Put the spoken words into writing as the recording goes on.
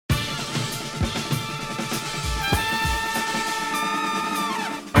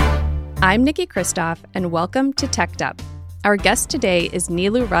I'm Nikki Kristoff, and welcome to Teched Up. Our guest today is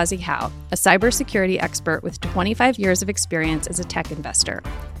Neelu Razi Howe, a cybersecurity expert with 25 years of experience as a tech investor.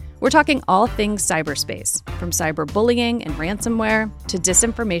 We're talking all things cyberspace, from cyberbullying and ransomware to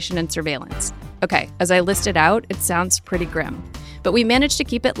disinformation and surveillance. Okay, as I listed out, it sounds pretty grim, but we managed to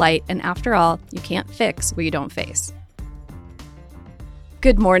keep it light, and after all, you can't fix what you don't face.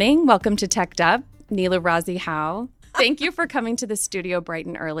 Good morning. Welcome to Teched Up, Neelu Razi Howe. Thank you for coming to the studio bright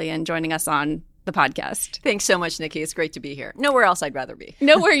and early and joining us on the podcast. Thanks so much, Nikki. It's great to be here. Nowhere else I'd rather be.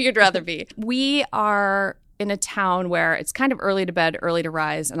 Nowhere you'd rather be. We are in a town where it's kind of early to bed, early to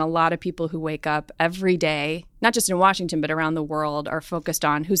rise, and a lot of people who wake up every day, not just in Washington, but around the world, are focused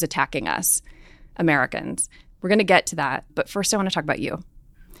on who's attacking us, Americans. We're going to get to that, but first I want to talk about you.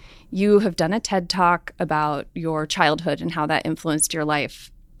 You have done a TED Talk about your childhood and how that influenced your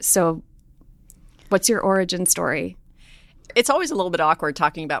life. So what's your origin story? It's always a little bit awkward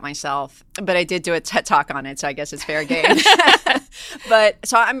talking about myself, but I did do a TED Talk on it, so I guess it's fair game. But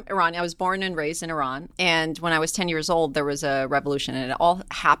so I'm Iranian. I was born and raised in Iran. And when I was 10 years old, there was a revolution, and it all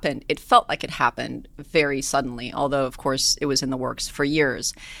happened. It felt like it happened very suddenly, although, of course, it was in the works for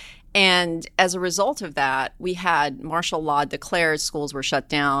years. And as a result of that, we had martial law declared, schools were shut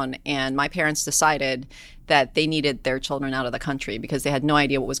down, and my parents decided that they needed their children out of the country because they had no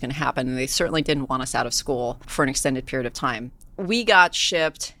idea what was going to happen, and they certainly didn't want us out of school for an extended period of time. We got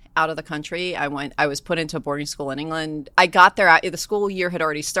shipped out of the country. I was put into a boarding school in England. I got there, the school year had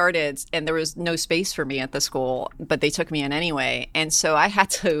already started, and there was no space for me at the school, but they took me in anyway. And so I had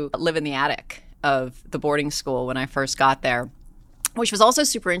to live in the attic of the boarding school when I first got there, which was also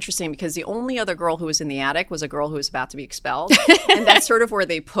super interesting because the only other girl who was in the attic was a girl who was about to be expelled. And that's sort of where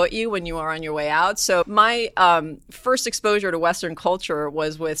they put you when you are on your way out. So my first exposure to Western culture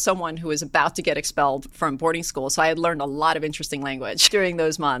was with someone who was about to get expelled from boarding school. So I had learned a lot of interesting language during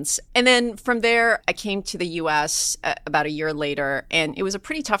those months. And then from there, I came to the U.S. About a year later, and it was a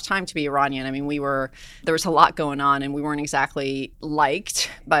pretty tough time to be Iranian. I mean, there was a lot going on, and we weren't exactly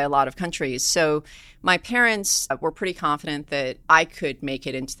liked by a lot of countries. So my parents were pretty confident that I could make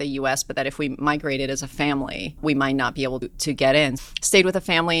it into the U.S., but that if we migrated as a family, we might not be able to get in. Stayed with a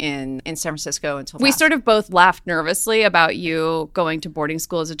family in San Francisco until we sort of both laughed nervously about you going to boarding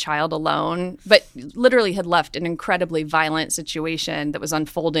school as a child alone, but literally had left an incredibly violent situation that was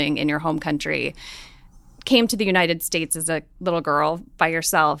unfolding in your home country. Came to the United States as a little girl by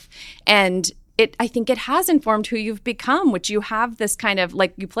yourself, and I think it has informed who you've become, which you have this kind of,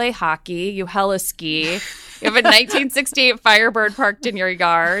 like, you play hockey, you hella ski, you have a 1968 Firebird parked in your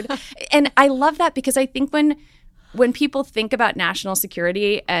yard. And I love that because I think when people think about national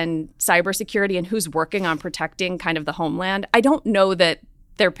security and cybersecurity and who's working on protecting kind of the homeland, I don't know that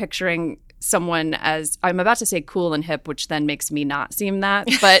they're picturing someone as, I'm about to say cool and hip, which then makes me not seem that,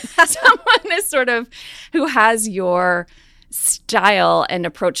 but someone is sort of who has your style and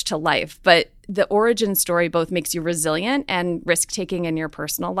approach to life. But the origin story both makes you resilient and risk-taking in your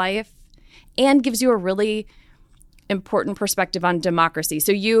personal life and gives you a really important perspective on democracy.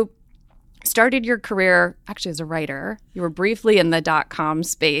 So you started your career actually as a writer. You were briefly in the .com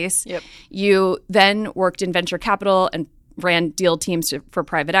space. Yep. You then worked in venture capital and ran deal teams for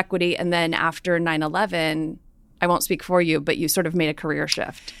private equity. And then after 9/11, I won't speak for you, but you sort of made a career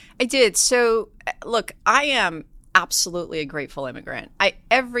shift. I did. So, look, I am absolutely a grateful immigrant.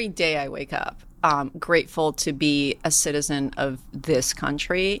 Every day I wake up, grateful to be a citizen of this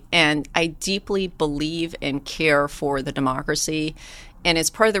country. And I deeply believe and care for the democracy. And it's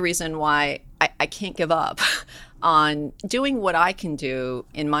part of the reason why I can't give up on doing what I can do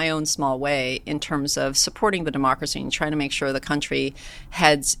in my own small way in terms of supporting the democracy and trying to make sure the country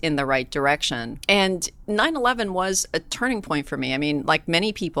heads in the right direction. And 9/11 was a turning point for me. I mean, like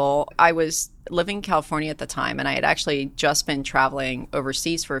many people, I was living in California at the time, and I had actually just been traveling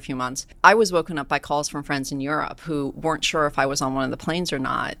overseas for a few months. I was woken up by calls from friends in Europe who weren't sure if I was on one of the planes or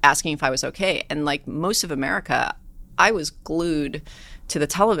not, asking if I was okay. And like most of America, I was glued to the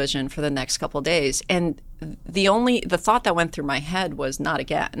television for the next couple of days. And the thought that went through my head was not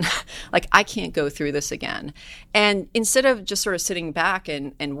again. Like, I can't go through this again. And instead of just sort of sitting back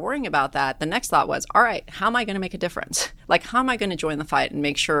and worrying about that, the next thought was, all right, how am I going to make a difference? Like, how am I going to join the fight and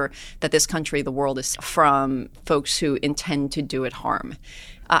make sure that this country, the world, is from folks who intend to do it harm?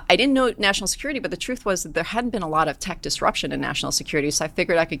 I didn't know national security, but the truth was that there hadn't been a lot of tech disruption in national security, so I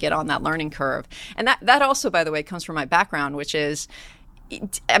figured I could get on that learning curve. And that also, by the way, comes from my background, which is,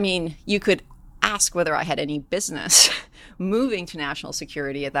 I mean, you could ask whether I had any business moving to national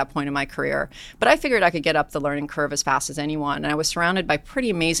security at that point in my career. But I figured I could get up the learning curve as fast as anyone. And I was surrounded by pretty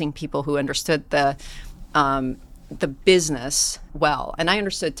amazing people who understood the the business well. And I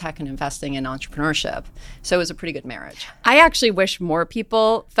understood tech and investing and entrepreneurship. So it was a pretty good marriage. I actually wish more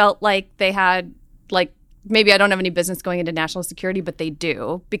people felt like they had, like, maybe I don't have any business going into national security, but they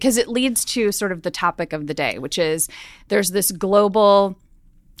do, because it leads to sort of the topic of the day, which is there's this global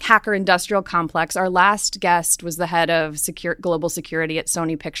hacker industrial complex. Our last guest was the head of global security at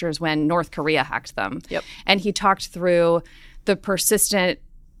Sony Pictures when North Korea hacked them. Yep. And he talked through the persistent,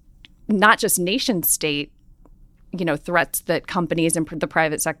 not just nation state, threats that companies and the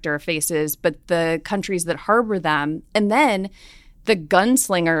private sector faces, but the countries that harbor them. And then the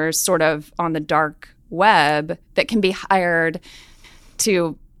gunslingers sort of on the dark web that can be hired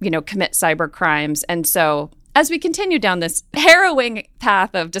to, commit cyber crimes. And so as we continue down this harrowing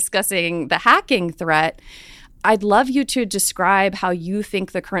path of discussing the hacking threat, I'd love you to describe how you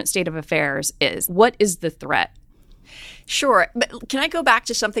think the current state of affairs is. What is the threat? Sure. But can I go back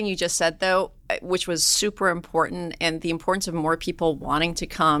to something you just said, though, which was super important, and the importance of more people wanting to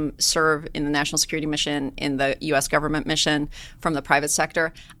come serve in the national security mission, in the U.S. government mission from the private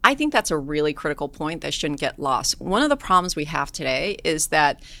sector? I think that's a really critical point that shouldn't get lost. One of the problems we have today is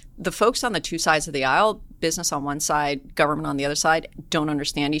that the folks on the two sides of the aisle, business on one side, government on the other side, don't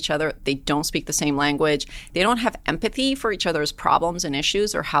understand each other. They don't speak the same language. They don't have empathy for each other's problems and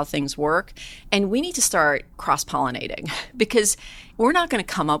issues or how things work. And we need to start cross-pollinating, because we're not going to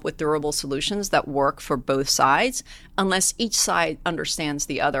come up with durable solutions that work for both sides unless each side understands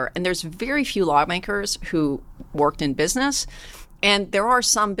the other. And there's very few lawmakers who worked in business. And there are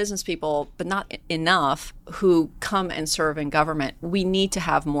some business people, but not enough, who come and serve in government. We need to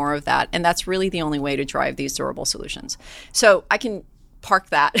have more of that. And that's really the only way to drive these durable solutions. So I can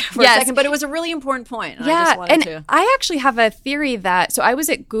park that for a second, but it was a really important point. And I just wanted to. I actually have a theory that, so I was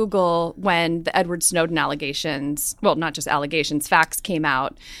at Google when the Edward Snowden allegations, well, not just allegations, facts came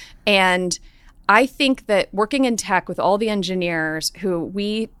out. And I think that working in tech with all the engineers who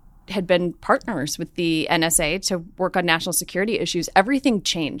we had been partners with the NSA to work on national security issues, everything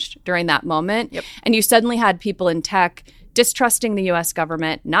changed during that moment. Yep. And you suddenly had people in tech distrusting the U.S.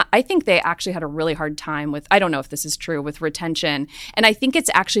 government. I think they actually had a really hard time with, I don't know if this is true, with retention. And I think it's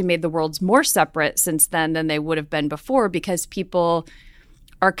actually made the worlds more separate since then than they would have been before, because people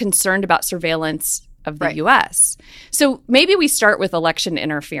are concerned about surveillance of the U.S. So maybe we start with election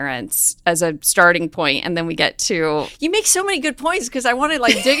interference as a starting point, and then we get to... You make so many good points, because I want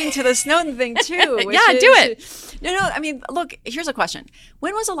to dig into the Snowden thing too. Do it. No, I mean, look, here's a question.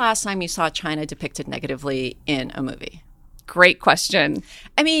 When was the last time you saw China depicted negatively in a movie? Great question.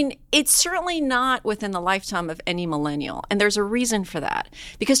 I mean, it's certainly not within the lifetime of any millennial. And there's a reason for that,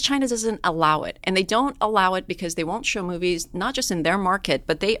 because China doesn't allow it. And they don't allow it because they won't show movies, not just in their market,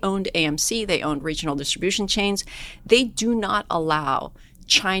 but they owned AMC, they owned regional distribution chains. They do not allow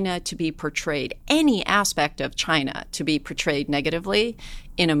China to be portrayed, any aspect of China to be portrayed negatively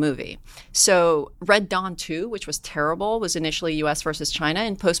in a movie. So Red Dawn 2, which was terrible, was initially US versus China.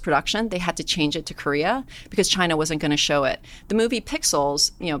 In post-production, they had to change it to Korea because China wasn't going to show it. The movie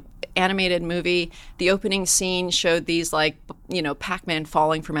Pixels, animated movie, the opening scene showed these Pac-Man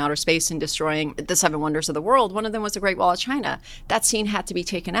falling from outer space and destroying the seven wonders of the world. One of them was the Great Wall of China. That scene had to be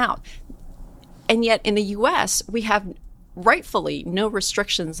taken out. And yet in the US, we have rightfully no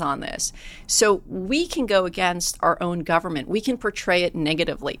restrictions on this. So we can go against our own government. We can portray it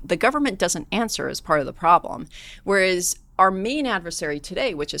negatively. The government doesn't answer as part of the problem. Whereas our main adversary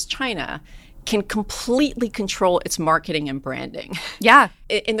today, which is China, can completely control its marketing and branding. Yeah.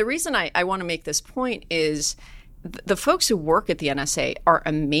 And the reason I want to make this point is the folks who work at the NSA are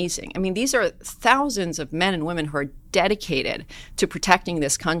amazing. I mean, these are thousands of men and women who are dedicated to protecting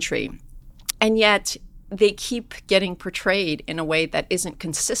this country. And yet they keep getting portrayed in a way that isn't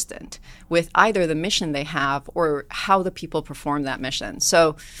consistent with either the mission they have or how the people perform that mission.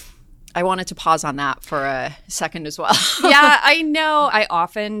 So I wanted to pause on that for a second as well. Yeah, I know. I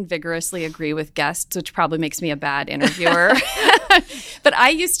often vigorously agree with guests, which probably makes me a bad interviewer. But I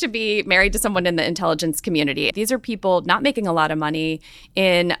used to be married to someone in the intelligence community. These are people not making a lot of money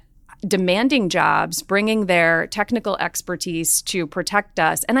in demanding jobs, bringing their technical expertise to protect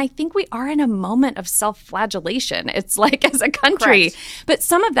us. And I think we are in a moment of self-flagellation. It's like as a country. Correct. But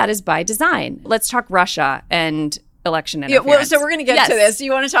some of that is by design. Let's talk Russia and election interference. Yeah, well, so we're going to get to this.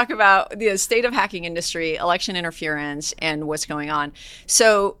 You want to talk about the state of hacking industry, election interference, and what's going on.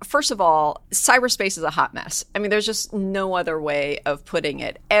 So first of all, cyberspace is a hot mess. I mean, there's just no other way of putting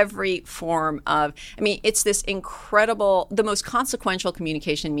it. Every form of, it's this incredible, the most consequential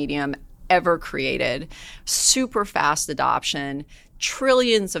communication medium ever created, super fast adoption,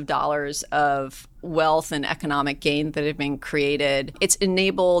 trillions of dollars of wealth and economic gain that have been created. It's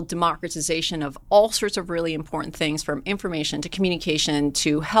enabled democratization of all sorts of really important things, from information to communication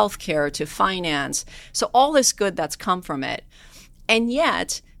to healthcare to finance. So all this good that's come from it. And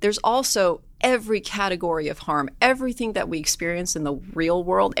yet there's also every category of harm, everything that we experience in the real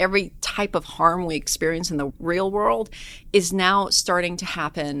world, every type of harm we experience in the real world is now starting to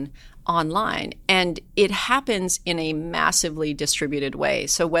happen online. And it happens in a massively distributed way.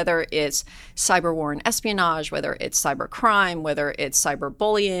 So whether it's cyber war and espionage, whether it's cyber crime, whether it's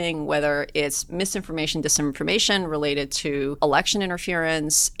cyberbullying, whether it's misinformation, disinformation related to election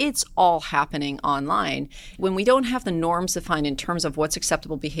interference, it's all happening online. When we don't have the norms defined in terms of what's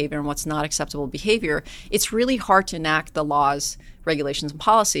acceptable behavior and what's not acceptable behavior, it's really hard to enact the laws, regulations, and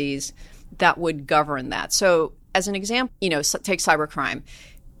policies that would govern that. So as an example, take cybercrime.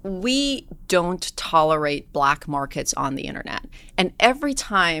 We don't tolerate black markets on the internet. And every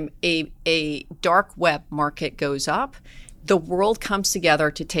time a dark web market goes up, the world comes together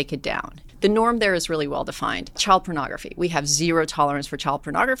to take it down. The norm there is really well defined. Child pornography. We have zero tolerance for child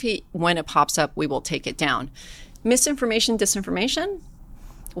pornography. When it pops up, we will take it down. Misinformation, disinformation.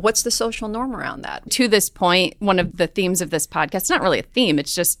 What's the social norm around that? To this point, one of the themes of this podcast, it's not really a theme,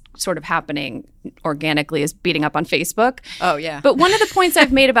 it's just sort of happening organically, is beating up on Facebook. Oh, yeah. But one of the points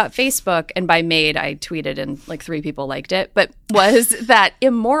I've made about Facebook, and by made, I tweeted and like 3 people liked it, but was that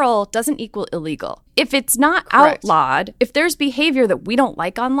immoral doesn't equal illegal. If it's not Correct. outlawed, if there's behavior that we don't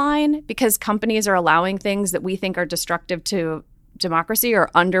like online because companies are allowing things that we think are destructive to democracy or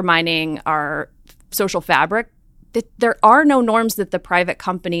undermining our social fabric, that there are no norms that the private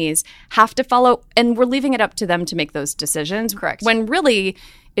companies have to follow, and we're leaving it up to them to make those decisions. Correct. When really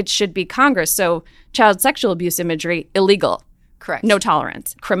it should be Congress. So child sexual abuse imagery, illegal. Correct. No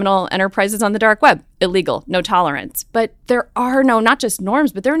tolerance. Criminal enterprises on the dark web, illegal. No tolerance. But there are no, not just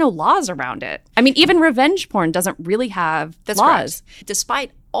norms, but there are no laws around it. I mean, even revenge porn doesn't really have That's laws. Correct.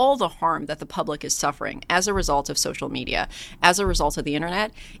 Despite all the harm that the public is suffering as a result of social media, as a result of the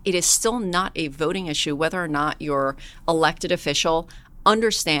internet, it is still not a voting issue whether or not your elected official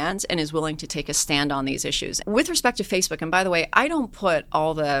understands and is willing to take a stand on these issues. With respect to Facebook, and by the way, I don't put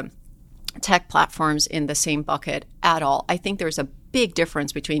all the tech platforms in the same bucket at all. I think there's a big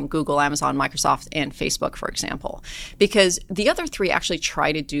difference between Google, Amazon, Microsoft, and Facebook, for example, because the other 3 actually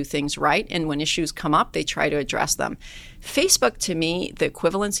try to do things right. And when issues come up, they try to address them. Facebook, to me, the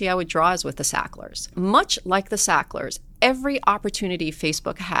equivalency I would draw is with the Sacklers. Much like the Sacklers, every opportunity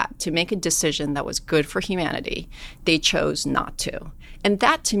Facebook had to make a decision that was good for humanity, they chose not to. And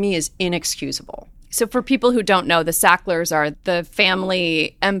that, to me, is inexcusable. So for people who don't know, the Sacklers are the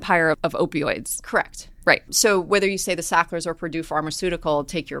family empire of opioids. Correct. Right. So whether you say the Sacklers or Purdue Pharmaceutical,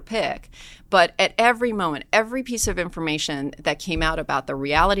 take your pick. But at every moment, every piece of information that came out about the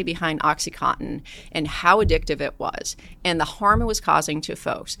reality behind OxyContin and how addictive it was and the harm it was causing to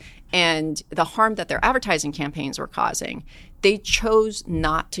folks and the harm that their advertising campaigns were causing, they chose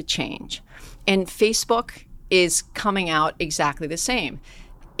not to change. And Facebook is coming out exactly the same.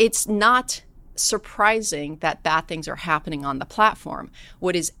 It's not surprising that bad things are happening on the platform.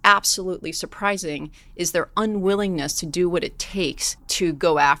 What is absolutely surprising is their unwillingness to do what it takes to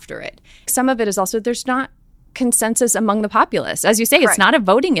go after it. Some of it is also there's not consensus among the populace. As you say, Correct. It's not a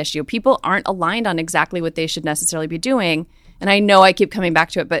voting issue. People aren't aligned on exactly what they should necessarily be doing. And I know I keep coming back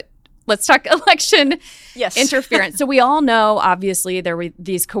to it, but let's talk election interference. So we all know, obviously, there were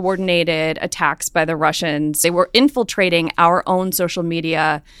these coordinated attacks by the Russians. They were infiltrating our own social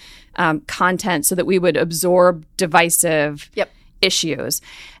media content so that we would absorb divisive issues.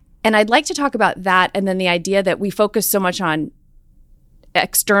 And I'd like to talk about that, and then the idea that we focus so much on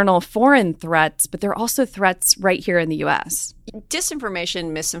external foreign threats, but there are also threats right here in the U.S.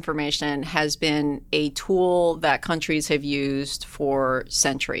 Disinformation, misinformation has been a tool that countries have used for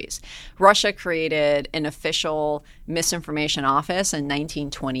centuries. Russia created an official misinformation office in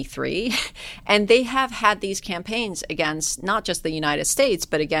 1923, and they have had these campaigns against not just the United States,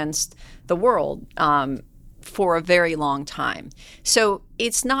 but against the world for a very long time. So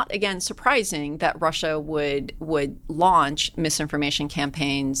it's not, again, surprising that Russia would launch misinformation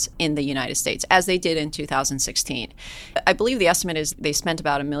campaigns in the United States, as they did in 2016. I believe the estimate is they spent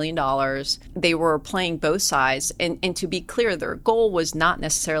about $1 million. They were playing both sides. And to be clear, their goal was not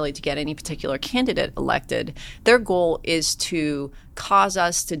necessarily to get any particular candidate elected. Their goal is to cause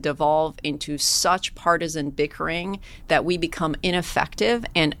us to devolve into such partisan bickering that we become ineffective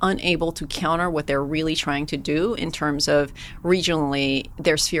and unable to counter what they're really trying to do in terms of regionally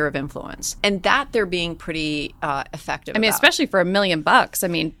their sphere of influence. And that they're being pretty effective I mean, about. Especially for $1 million. I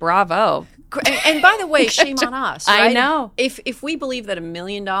mean, bravo. And by the way, shame on us, right? I know. If we believe that $1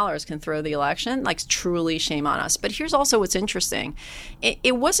 million can throw the election, like truly shame on us. But here's also what's interesting.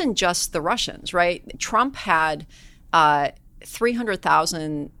 It wasn't just the Russians, right? Trump had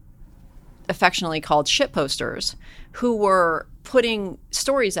 300,000 affectionately called shit posters who were putting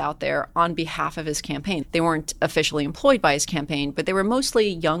stories out there on behalf of his campaign. They weren't officially employed by his campaign, but they were mostly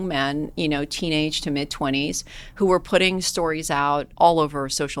young men, teenage to mid-20s, who were putting stories out all over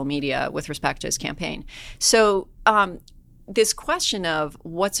social media with respect to his campaign. So this question of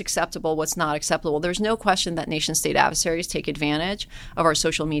what's acceptable, what's not acceptable, there's no question that nation-state adversaries take advantage of our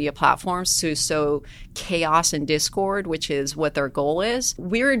social media platforms to sow chaos and discord, which is what their goal is.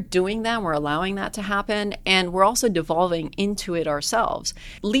 We're doing that. We're allowing that to happen. And we're also devolving into it ourselves.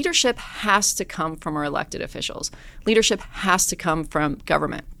 Leadership has to come from our elected officials. Leadership has to come from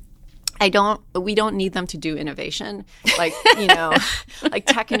government. We don't need them to do innovation, like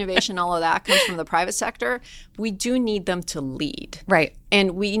tech innovation, all of that comes from the private sector. We do need them to lead. Right.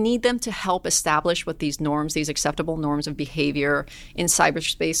 And we need them to help establish what these norms, these acceptable norms of behavior in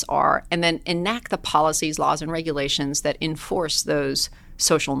cyberspace are, and then enact the policies, laws, and regulations that enforce those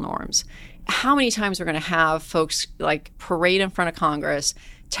social norms. How many times we're going to have folks like parade in front of Congress,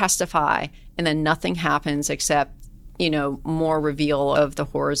 testify, and then nothing happens except more reveal of the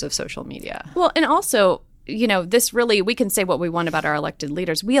horrors of social media. Well, and also, this really, we can say what we want about our elected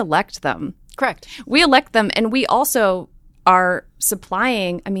leaders. We elect them. Correct. We elect them, and we also are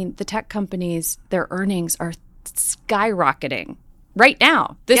supplying, the tech companies, their earnings are skyrocketing right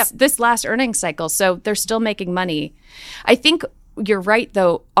now, this last earnings cycle. So they're still making money. I think you're right,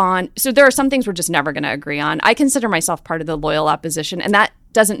 though, so there are some things we're just never going to agree on. I consider myself part of the loyal opposition, and that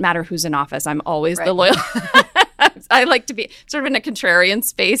doesn't matter who's in office. I'm always the loyal. I like to be sort of in a contrarian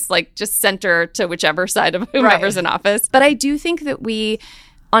space, like just center to whichever side of whoever's in office. But I do think that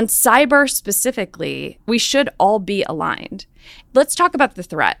on cyber specifically, we should all be aligned. Let's talk about the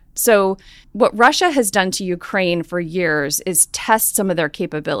threat. So what Russia has done to Ukraine for years is test some of their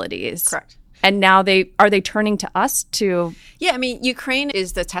capabilities. Correct. And now are they turning to us to? Yeah, Ukraine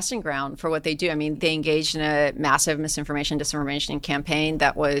is the testing ground for what they do. They engaged in a massive misinformation, disinformation campaign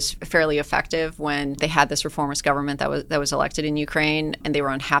that was fairly effective when they had this reformist government that was elected in Ukraine, and they were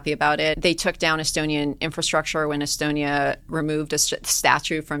unhappy about it. They took down Estonian infrastructure when Estonia removed a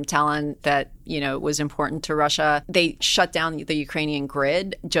statue from Tallinn that was important to Russia. They shut down the Ukrainian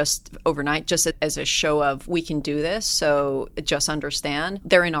grid just overnight, just as a show of we can do this. So just understand,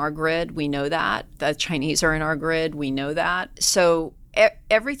 they're in our grid. We know that. The Chinese are in our grid. We know that. So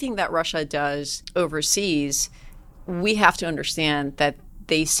everything that Russia does overseas, we have to understand that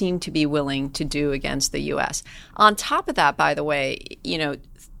they seem to be willing to do against the U.S. On top of that, by the way,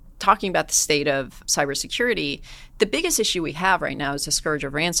 talking about the state of cybersecurity, the biggest issue we have right now is the scourge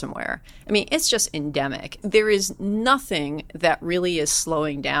of ransomware. It's just endemic. There is nothing that really is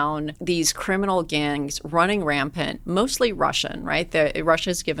slowing down these criminal gangs running rampant, mostly Russian, right?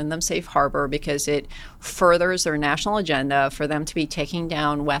 Russia's given them safe harbor because it furthers their national agenda for them to be taking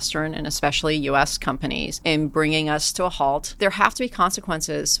down Western and especially U.S. companies and bringing us to a halt. There have to be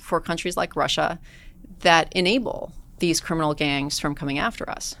consequences for countries like Russia that enable these criminal gangs from coming after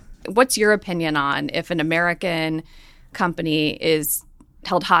us. What's your opinion on if an American company is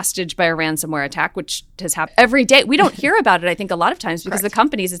held hostage by a ransomware attack, which has happened every day? We don't hear about it, I think, a lot of times because the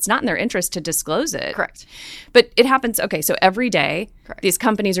companies, it's not in their interest to disclose it. Correct. But it happens, so every day, Correct. These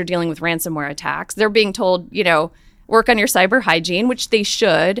companies are dealing with ransomware attacks. They're being told, work on your cyber hygiene, which they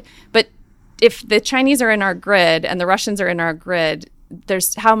should. But if the Chinese are in our grid and the Russians are in our grid,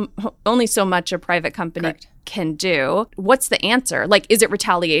 there's only so much a private company Correct. can do. What's the answer? Is it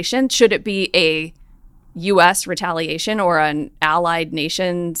retaliation? Should it be a U.S. retaliation or an allied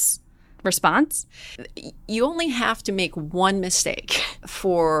nation's response? You only have to make one mistake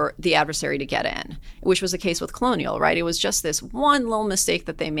for the adversary to get in, which was the case with Colonial, right? It was just this one little mistake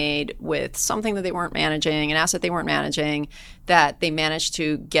that they made with something that they weren't managing, an asset they weren't managing, that they managed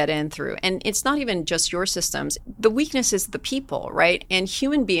to get in through. And it's not even just your systems. The weakness is the people, right? And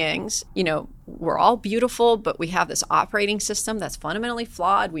human beings, we're all beautiful, but we have this operating system that's fundamentally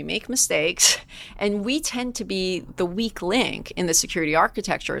flawed. We make mistakes, and we tend to be the weak link in the security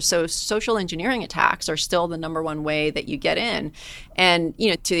architecture. So social engineering attacks are still the number one way that you get in. And,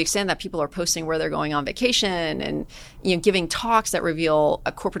 to the extent that people are posting where they're going on vacation and, giving talks that reveal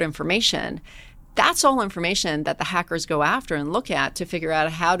corporate information, that's all information that the hackers go after and look at to figure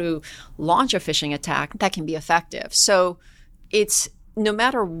out how to launch a phishing attack that can be effective. So it's no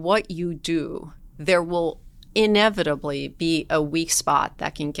matter what you do, there will inevitably be a weak spot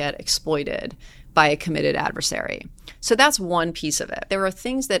that can get exploited by a committed adversary. So that's one piece of it. There are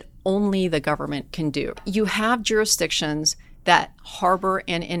things that only the government can do. You have jurisdictions that harbor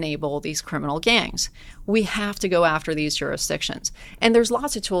and enable these criminal gangs. We have to go after these jurisdictions. And there's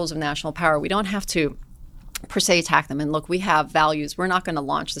lots of tools of national power. We don't have to per se attack them. And look, we have values. We're not going to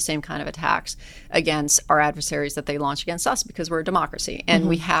launch the same kind of attacks against our adversaries that they launch against us because we're a democracy. And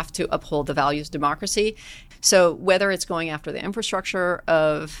we have to uphold the values of democracy. So whether it's going after the infrastructure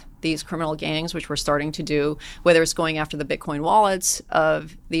of these criminal gangs, which we're starting to do, whether it's going after the Bitcoin wallets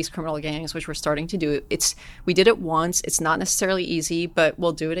of these criminal gangs, which we're starting to do. We did it once. It's not necessarily easy, but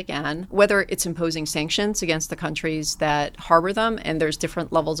we'll do it again. Whether it's imposing sanctions against the countries that harbor them, and there's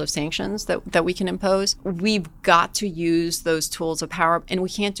different levels of sanctions that we can impose. We've got to use those tools of power, and we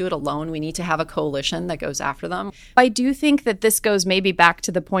can't do it alone. We need to have a coalition that goes after them. I do think that this goes maybe back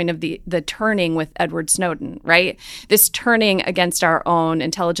to the point of the turning with Edward Snowden, right? This turning against our own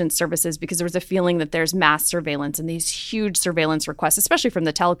intelligence services, because there was a feeling that there's mass surveillance and these huge surveillance requests, especially from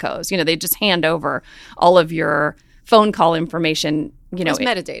the telcos. They just hand over all of your phone call information, It's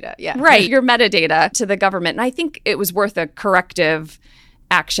metadata, yeah. Right, your metadata to the government. And I think it was worth a corrective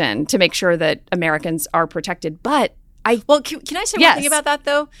action to make sure that Americans are protected. But can I say one thing about that,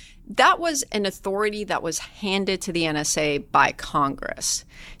 though? That was an authority that was handed to the NSA by Congress.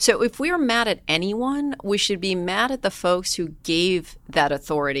 So if we are mad at anyone, we should be mad at the folks who gave that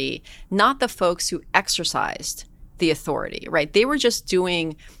authority, not the folks who exercised the authority, right? They were just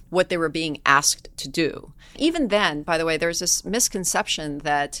doing what they were being asked to do. Even then, by the way, there's this misconception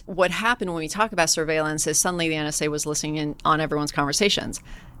that what happened when we talk about surveillance is suddenly the NSA was listening in on everyone's conversations.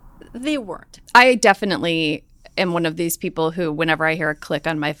 They weren't. I definitely am one of these people who, whenever I hear a click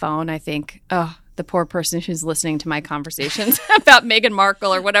on my phone, I think, oh, the poor person who's listening to my conversations about Meghan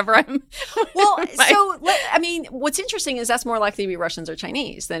Markle or whatever I'm. What's interesting is that's more likely to be Russians or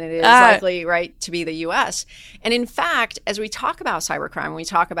Chinese than it is likely, right, to be the U.S. And in fact, as we talk about cybercrime, when we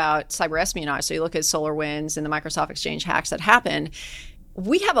talk about cyber espionage, so you look at SolarWinds and the Microsoft Exchange hacks that happened,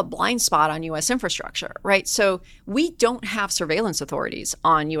 we have a blind spot on U.S. infrastructure, right? So we don't have surveillance authorities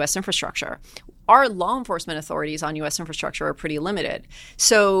on U.S. infrastructure. Our law enforcement authorities on U.S. infrastructure are pretty limited.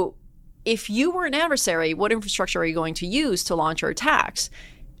 So if you were an adversary, what infrastructure are you going to use to launch your attacks?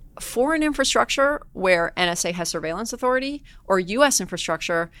 Foreign infrastructure where NSA has surveillance authority, or U.S.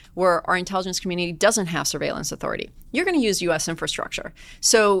 infrastructure where our intelligence community doesn't have surveillance authority? You're going to use U.S. infrastructure.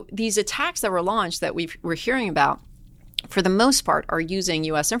 So these attacks that were launched that we're hearing about, for the most part, are using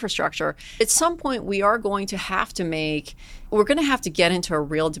U.S. infrastructure. At some point, we're going to have to get into a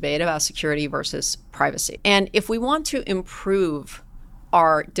real debate about security versus privacy. And if we want to improve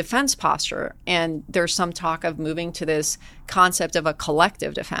our defense posture, and there's some talk of moving to this concept of a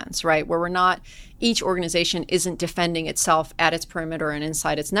collective defense, right, where each organization isn't defending itself at its perimeter and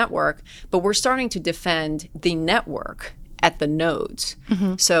inside its network, but we're starting to defend the network at the nodes.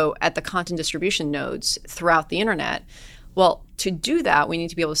 So at the content distribution nodes throughout the internet. Well, to do that, we need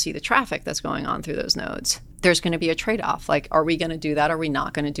to be able to see the traffic that's going on through those nodes. There's going to be a trade-off. Like, are we going to do that? Are we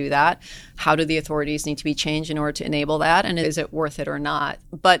not going to do that? How do the authorities need to be changed in order to enable that? And is it worth it or not?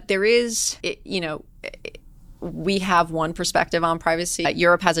 But there is, we have one perspective on privacy.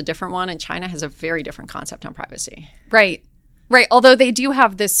 Europe has a different one, and China has a very different concept on privacy. Right. Right. Although they do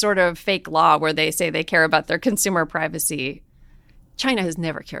have this sort of fake law where they say they care about their consumer privacy. China has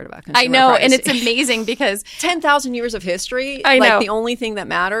never cared about consumer privacy. I know, privacy. and it's amazing because 10,000 years of history, I know. The only thing that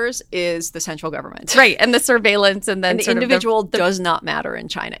matters is the central government. Right, and the surveillance and then and the individual does not matter in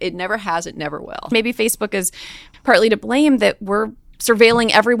China. It never has, it never will. Maybe Facebook is partly to blame that we're surveilling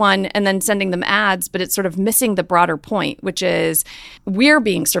everyone and then sending them ads, but it's sort of missing the broader point, which is we're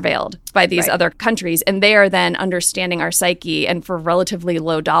being surveilled by these other countries, and they are then understanding our psyche and for relatively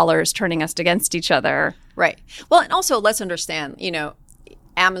low dollars turning us against each other. Right. Well, and also let's understand,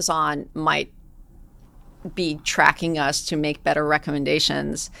 Amazon might be tracking us to make better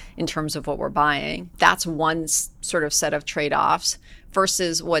recommendations in terms of what we're buying. That's one sort of set of trade-offs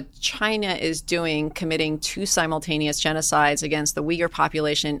versus what China is doing, committing two simultaneous genocides against the Uyghur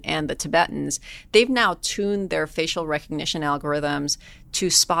population and the Tibetans. They've now tuned their facial recognition algorithms to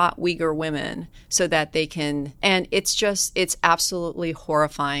spot Uyghur women so that they can, and it's absolutely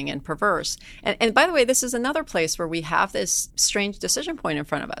horrifying and perverse. And by the way, this is another place where we have this strange decision point in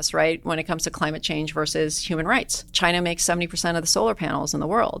front of us, right? When it comes to climate change versus human rights. China makes 70% of the solar panels in the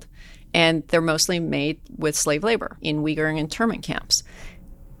world. And they're mostly made with slave labor in Uyghur and internment camps.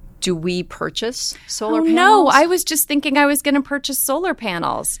 Do we purchase solar panels? No, I was just thinking I was going to purchase solar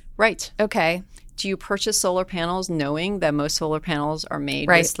panels. Right. Okay. Do you purchase solar panels knowing that most solar panels are made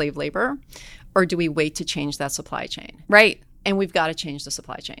with slave labor? Or do we wait to change that supply chain? Right. And we've got to change the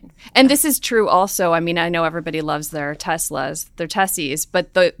supply chain. And this is true also. I mean, I know everybody loves their Teslas, their Tessies,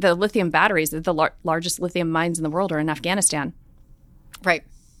 but the lithium batteries, the largest lithium mines in the world are in Afghanistan. Right.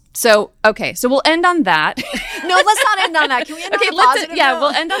 So, okay. So we'll end on that. No, let's not end on that. Can we end on a positive note? We'll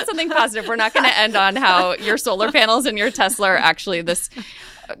end on something positive. We're not going to end on how your solar panels and your Tesla are actually this,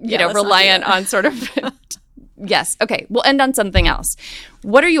 reliant on sort of... Yes. Okay. We'll end on something else.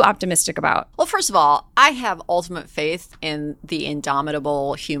 What are you optimistic about? Well, first of all, I have ultimate faith in the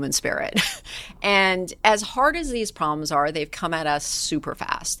indomitable human spirit. And as hard as these problems are, they've come at us super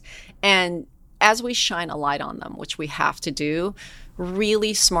fast. And as we shine a light on them, which we have to do,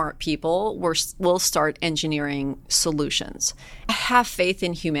 really smart people will start engineering solutions. I have faith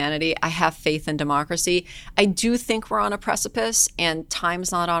in humanity. I have faith in democracy. I do think we're on a precipice and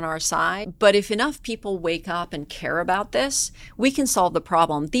time's not on our side. But if enough people wake up and care about this, we can solve the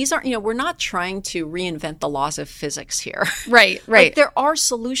problem. These aren't, we're not trying to reinvent the laws of physics here. Right. Like, there are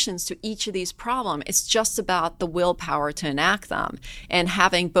solutions to each of these problems. It's just about the willpower to enact them and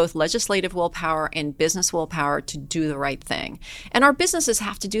having both legislative willpower and business willpower to do the right thing. And our businesses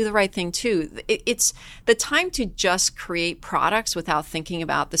have to do the right thing too. It's the time to just create products without thinking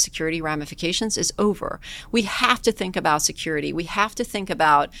about the security ramifications is over. We have to think about security. We have to think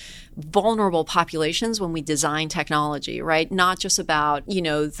about vulnerable populations when we design technology, right? Not just about,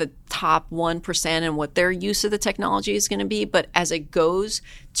 the top 1% and what their use of the technology is going to be, but as it goes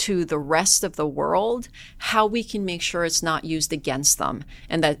to the rest of the world, how we can make sure it's not used against them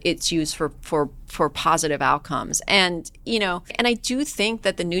and that it's used for positive outcomes. And, and I do think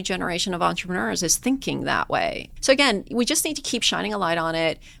that the new generation of entrepreneurs is thinking that way. So again, we just need to keep shining a light on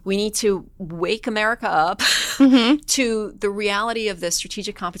it. We need to wake America up to the reality of the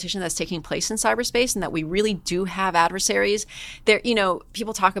strategic competition that's taking place in cyberspace and that we really do have adversaries. There,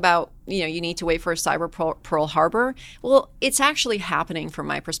 people talk about, you need to wait for a cyber Pearl Harbor. Well, it's actually happening from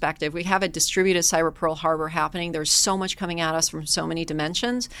my perspective. We have a distributed cyber Pearl Harbor happening. There's so much coming at us from so many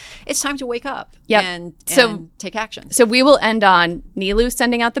dimensions. It's time to wake up and take action. So we will end on Nilu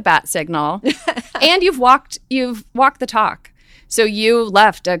sending out the bat signal, and you've walked the talk. So you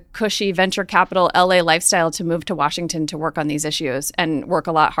left a cushy venture capital LA lifestyle to move to Washington to work on these issues and work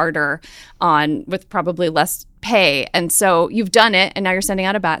a lot harder with probably less pay. And so you've done it, and now you're sending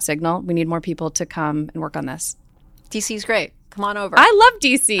out a bat signal. We need more people to come and work on this. DC's great. Come on over. I love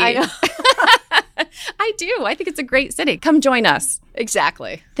DC. I know. I do. I think it's a great city. Come join us.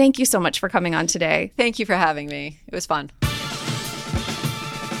 Exactly. Thank you so much for coming on today. Thank you for having me. It was fun.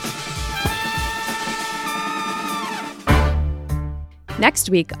 Next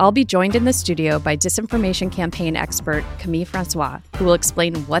week, I'll be joined in the studio by disinformation campaign expert Camille Francois, who will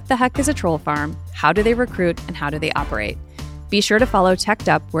explain what the heck is a troll farm, how do they recruit, and how do they operate. Be sure to follow Teched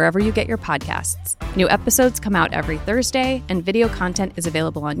Up wherever you get your podcasts. New episodes come out every Thursday, and video content is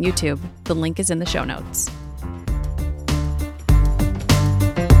available on YouTube. The link is in the show notes.